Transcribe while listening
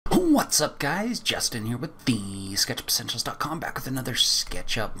What's up, guys? Justin here with TheSketchUpEssentials.com, back with another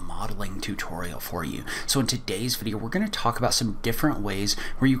SketchUp modeling tutorial for you. So in today's video, we're going to talk about some different ways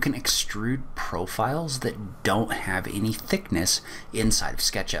where you can extrude profiles that don't have any thickness inside of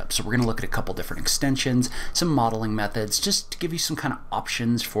SketchUp. So we're going to look at a couple different extensions, some modeling methods, just to give you some kind of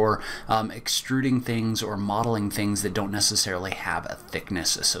options for extruding things or modeling things that don't necessarily have a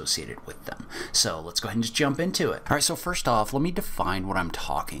thickness associated with them. So let's go ahead and just jump into it. All right, so first off, let me define what I'm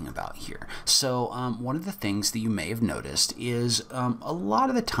talking about here. So one of the things that you may have noticed is a lot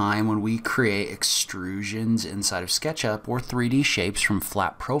of the time when we create extrusions inside of SketchUp or 3D shapes from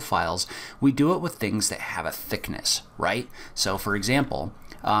flat profiles, we do it with things that have a thickness, right? So for example,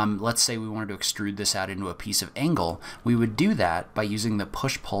 let's say we wanted to extrude this out into a piece of angle. We would do that by using the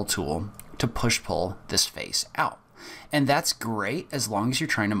push-pull tool to push-pull this face out. And that's great as long as you're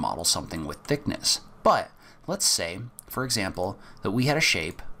trying to model something with thickness. But let's say, for example, that we had a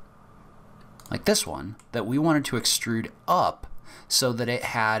shape like this one that we wanted to extrude up so that it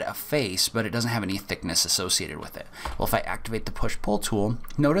had a face, but it doesn't have any thickness associated with it. Well, if I activate the push-pull tool,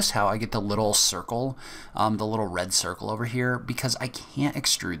 notice how I get the little circle, the little red circle over here, because I can't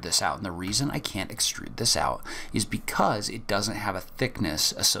extrude this out. And the reason I can't extrude this out is because it doesn't have a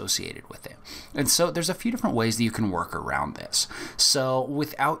thickness associated with it. And so there's a few different ways that you can work around this. So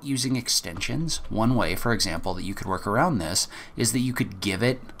without using extensions, one way, for example, that you could work around this is that you could give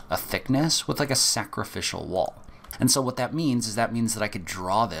it a thickness with like a sacrificial wall. And so what that means is that I could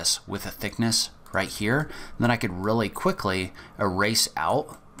draw this with a thickness right here, and then I could really quickly erase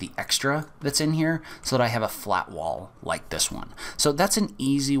out the extra that's in here so that I have a flat wall like this one. So that's an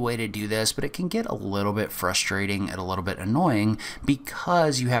easy way to do this, but it can get a little bit frustrating and a little bit annoying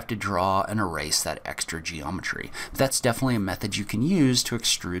because you have to draw and erase that extra geometry. That's definitely a method you can use to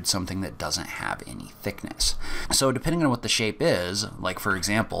extrude something that doesn't have any thickness. So depending on what the shape is, like for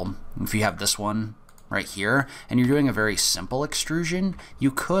example, if you have this one right here, and you're doing a very simple extrusion,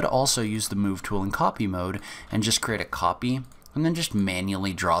 you could also use the move tool in copy mode and just create a copy and then just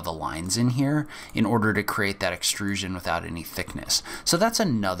manually draw the lines in here in order to create that extrusion without any thickness. So that's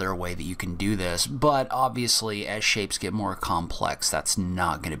another way that you can do this, but obviously as shapes get more complex, that's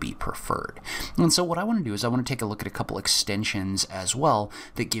not going to be preferred. And so what I want to do is I want to take a look at a couple extensions as well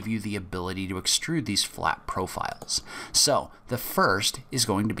that give you the ability to extrude these flat profiles. So the first is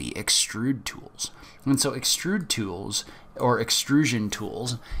going to be Extrude Tools. And so Extrude Tools or Extrusion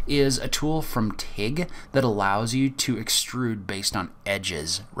Tools is a tool from TIG that allows you to extrude based on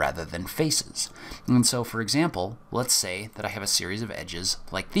edges rather than faces. And so for example, let's say that I have a series of edges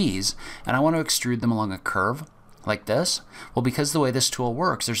like these and I want to extrude them along a curve like this. Well, because the way this tool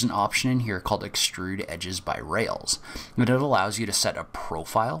works, there's an option in here called Extrude Edges by Rails. And it allows you to set a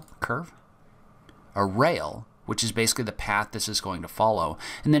profile curve, a rail, which is basically the path this is going to follow.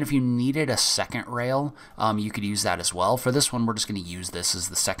 And then if you needed a second rail, you could use that as well. For this one, we're just going to use this as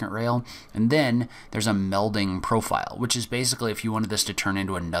the second rail. And then there's a melding profile, which is basically if you wanted this to turn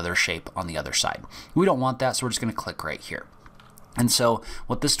into another shape on the other side. We don't want that, so we're just going to click right here. And so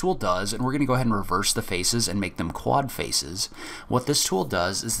what this tool does, and we're going to go ahead and reverse the faces and make them quad faces. What this tool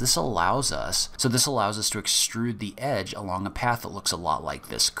does is this allows us to extrude the edge along a path that looks a lot like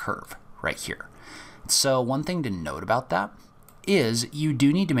this curve right here. So one thing to note about that is you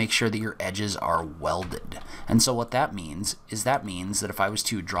do need to make sure that your edges are welded. And so what that means is that if I was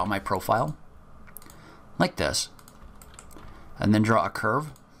to draw my profile like this and then draw a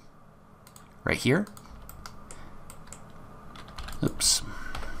curve right here, oops,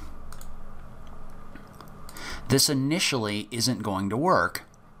 this initially isn't going to work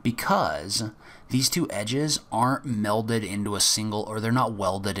because these two edges aren't melded into a single, or they're not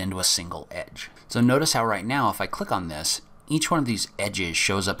welded into a single edge. So notice how right now if I click on this, each one of these edges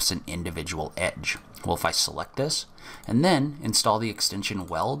shows up as an individual edge. Well, if I select this and then install the extension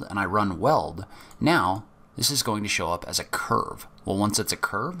weld and I run weld, now this is going to show up as a curve. Well, once it's a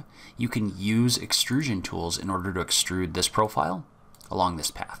curve, you can use extrusion tools in order to extrude this profile along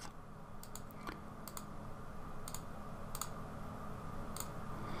this path.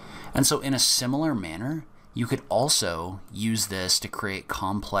 And so in a similar manner, you could also use this to create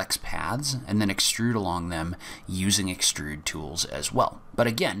complex paths and then extrude along them using Extrude Tools as well. But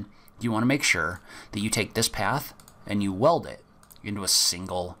again, you want to make sure that you take this path and you weld it into a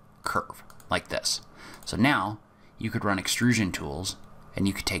single curve like this. So now you could run Extrusion Tools and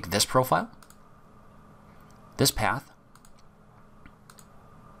you could take this profile, this path,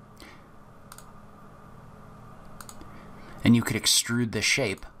 and you could extrude this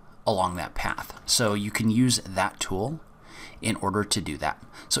shape along that path. So you can use that tool in order to do that.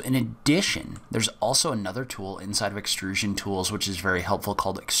 So in addition, there's also another tool inside of Extrusion tools which is very helpful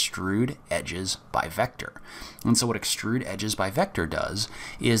called Extrude Edges by Vector. And so what Extrude Edges by Vector does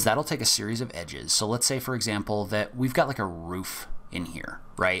is that'll take a series of edges. So let's say, for example, that we've got like a roof in here,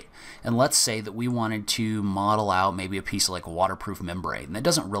 right? And let's say that we wanted to model out maybe a piece of like waterproof membrane that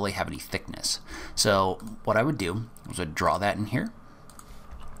doesn't really have any thickness. So what I would do is I'd draw that in here.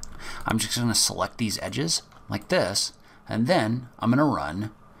 I'm just going to select these edges like this, and then I'm going to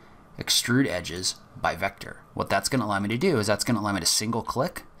run Extrude Edges by Vector. What that's going to allow me to do is that's going to allow me to single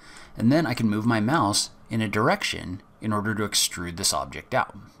click, and then I can move my mouse in a direction in order to extrude this object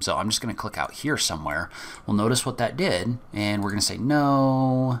out. So I'm just going to click out here somewhere. Well, notice what that did, and we're going to say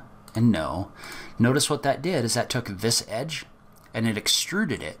no and no. Notice what that did is that took this edge and it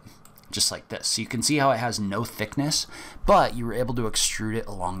extruded it just like this. So you can see how it has no thickness, but you were able to extrude it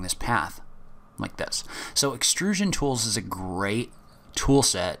along this path like this. So Extrusion tools is a great tool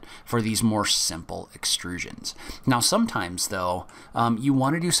set for these more simple extrusions. Now sometimes though, you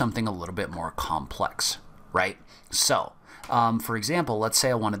want to do something a little bit more complex, right? So for example, let's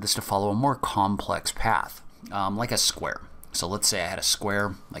say I wanted this to follow a more complex path, like a square. So let's say I had a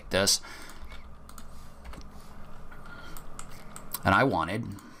square like this, and I wanted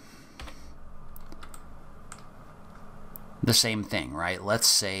the same thing, right? Let's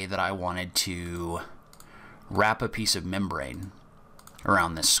say that I wanted to wrap a piece of membrane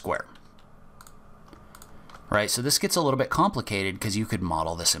around this square, right? So this gets a little bit complicated because you could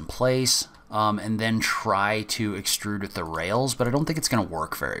model this in place and then try to extrude with the rails, but I don't think it's going to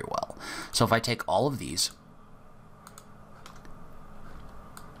work very well. So if I take all of these,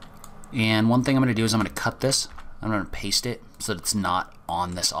 and one thing I'm going to do is I'm going to cut this, I'm going to paste it so that it's not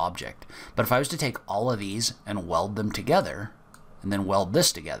on this object. But if I was to take all of these and weld them together, and then weld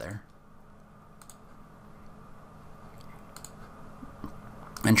this together,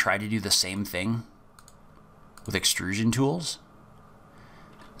 and try to do the same thing with Extrusion tools,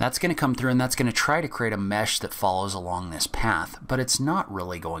 that's going to come through and that's going to try to create a mesh that follows along this path, but it's not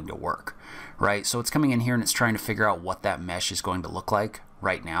really going to work, right? So it's coming in here and it's trying to figure out what that mesh is going to look like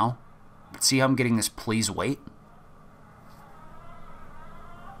right now. See how I'm getting this please wait?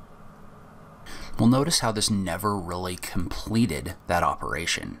 Well, notice how this never really completed that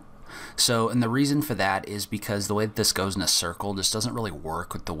operation. So, and the reason for that is because the way that this goes in a circle just doesn't really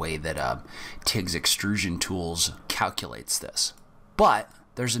work with the way that TIG's Extrusion tools calculates this. But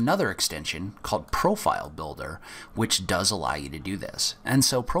there's another extension called Profile Builder, which does allow you to do this. And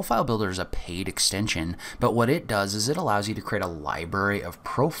so Profile Builder is a paid extension, but what it does is it allows you to create a library of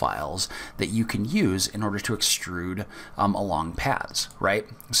profiles that you can use in order to extrude along paths, right?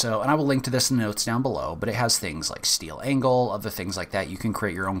 So, and I will link to this in the notes down below, but it has things like steel angle, other things like that. You can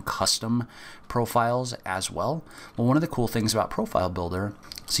create your own custom profiles as well. Well, one of the cool things about Profile Builder,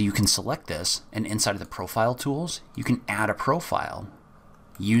 so you can select this, and inside of the profile tools, you can add a profile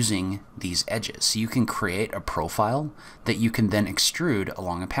using these edges. So you can create a profile that you can then extrude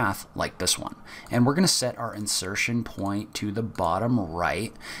along a path like this one. And we're going to set our insertion point to the bottom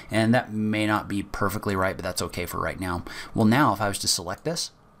right, and that may not be perfectly right, but that's okay for right now. Well, now if I was to select this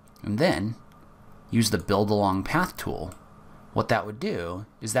and then use the build along path tool, what that would do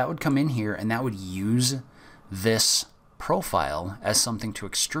is that would come in here and that would use this profile as something to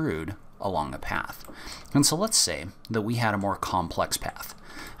extrude along a path. And so let's say that we had a more complex path.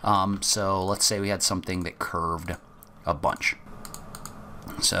 So let's say we had something that curved a bunch.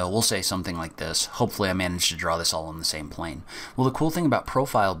 So we'll say something like this. Hopefully I managed to draw this all on the same plane. Well, the cool thing about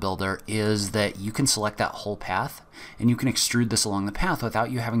Profile Builder is that you can select that whole path and you can extrude this along the path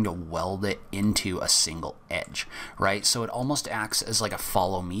without you having to weld it into a single edge, right? So it almost acts as like a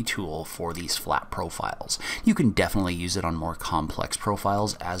follow me tool for these flat profiles. You can definitely use it on more complex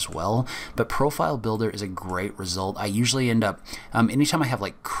profiles as well, but Profile Builder is a great result. I usually end up, anytime I have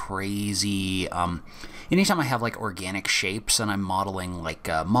like crazy, anytime I have like organic shapes and I'm modeling like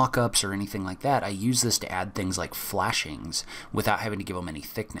mock-ups or anything like that, I use this to add things like flashings without having to give them any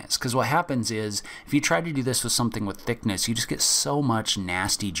thickness. Because what happens is if you try to do this with something with thickness, you just get so much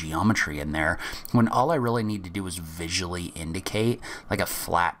nasty geometry in there when all I really need to do is visually indicate like a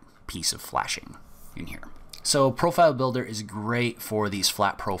flat piece of flashing in here. So Profile Builder is great for these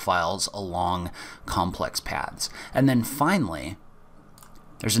flat profiles along complex paths. And then finally,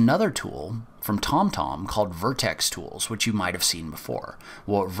 there's another tool from TomTom called Vertex Tools, which you might have seen before.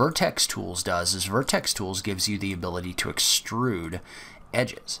 What Vertex Tools does is Vertex Tools gives you the ability to extrude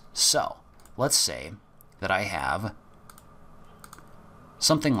edges. So let's say that I have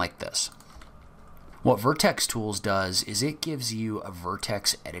something like this. What Vertex Tools does is it gives you a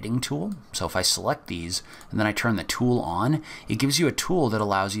vertex editing tool. So if I select these and then I turn the tool on, it gives you a tool that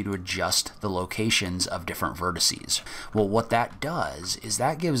allows you to adjust the locations of different vertices. Well, what that does is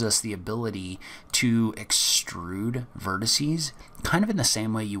that gives us the ability to extrude vertices kind of in the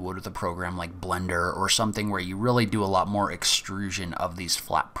same way you would with a program like Blender or something where you really do a lot more extrusion of these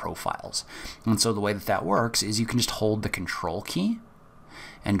flat profiles. And so the way that that works is you can just hold the Control key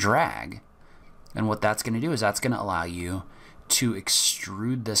and drag. And what that's going to do is that's going to allow you to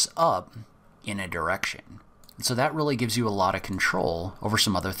extrude this up in a direction. So that really gives you a lot of control over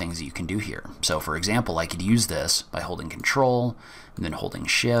some other things that you can do here. So for example, I could use this by holding Control and then holding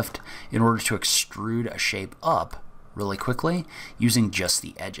Shift in order to extrude a shape up really quickly using just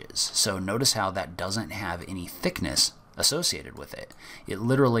the edges. So notice how that doesn't have any thickness associated with it. It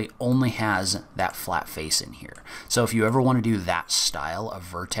literally only has that flat face in here. So if you ever want to do that style of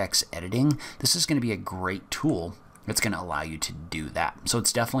vertex editing, this is going to be a great tool that's going to allow you to do that. So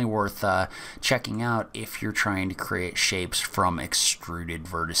it's definitely worth checking out if you're trying to create shapes from extruded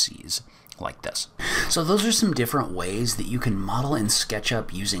vertices like this. So those are some different ways that you can model in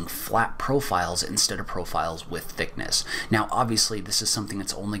SketchUp using flat profiles instead of profiles with thickness. Now obviously this is something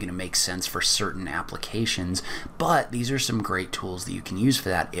that's only going to make sense for certain applications, but these are some great tools that you can use for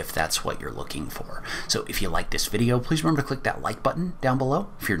that if that's what you're looking for. So if you like this video, please remember to click that like button down below.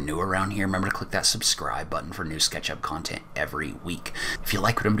 If you're new around here, remember to click that subscribe button for new SketchUp content every week. If you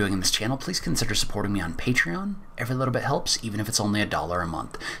like what I'm doing in this channel, please consider supporting me on Patreon. Every little bit helps, even if it's only $1 a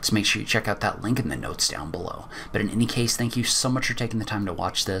month. So make sure you check out that link in the notes down below. But in any case, thank you so much for taking the time to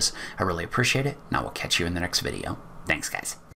watch this. I really appreciate it, and I will catch you in the next video. Thanks, guys.